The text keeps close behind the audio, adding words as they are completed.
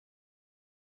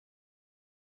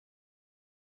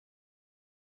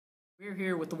We're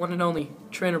here with the one and only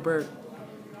Trainer Bert.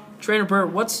 Trainer Bert,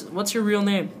 what's your real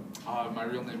name? My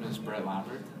real name is Brett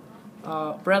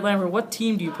Lambert. Brett Lambert, what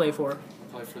team do you play for?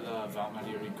 I play for the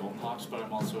Valmediori Goldenhawks, but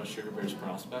I'm also a Sugar Bears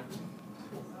prospect.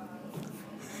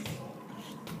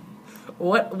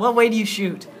 What way do you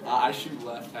shoot? I shoot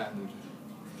left-handed.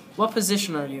 What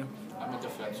position are you? I'm a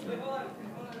defenseman.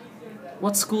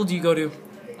 What school do you go to?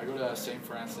 I go to St.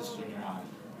 Francis Junior High.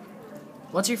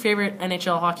 What's your favorite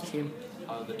NHL hockey team?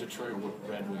 The Detroit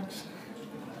Red Wings.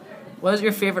 What is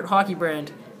your favorite hockey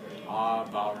brand?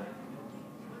 Bauer.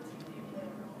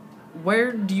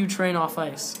 Where do you train off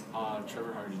ice?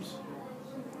 Trevor Hardy's.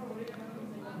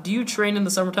 Do you train in the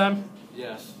summertime?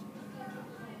 Yes.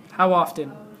 How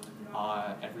often?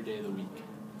 Every day of the week.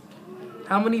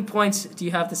 How many points do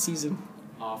you have this season?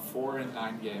 4 in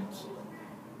 9 games.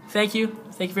 Thank you.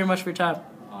 Thank you very much for your time.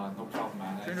 No problem,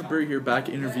 man. Trainer Bert here, back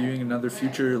interviewing another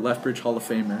future Lethbridge Hall of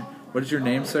Famer. What is your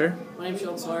name, sir? My name's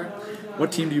Sheldon Sawyer.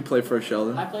 What team do you play for,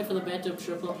 Sheldon? I play for the Bantam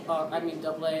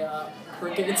Double A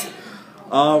Hurricanes.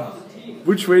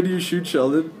 Which way do you shoot,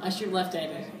 Sheldon? I shoot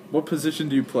left-handed. What position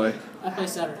do you play? I play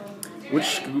center.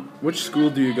 Which school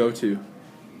do you go to?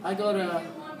 I go to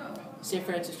St.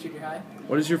 Francis Junior High.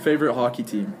 What is your favorite hockey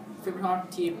team? Favorite hockey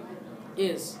team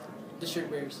is the Sugar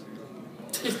Bears.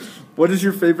 What is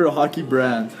your favorite hockey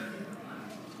brand?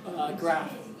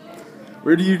 Graph.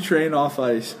 Where do you train off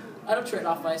ice? I don't train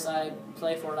off ice. I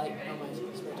play for on my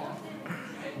spare time.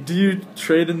 Do you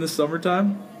trade in the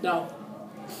summertime? No.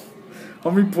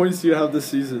 How many points do you have this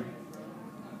season?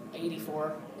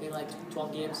 84 in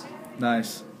 12 games.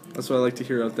 Nice. That's what I like to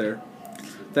hear out there.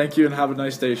 Thank you and have a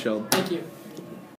nice day, Sheldon. Thank you.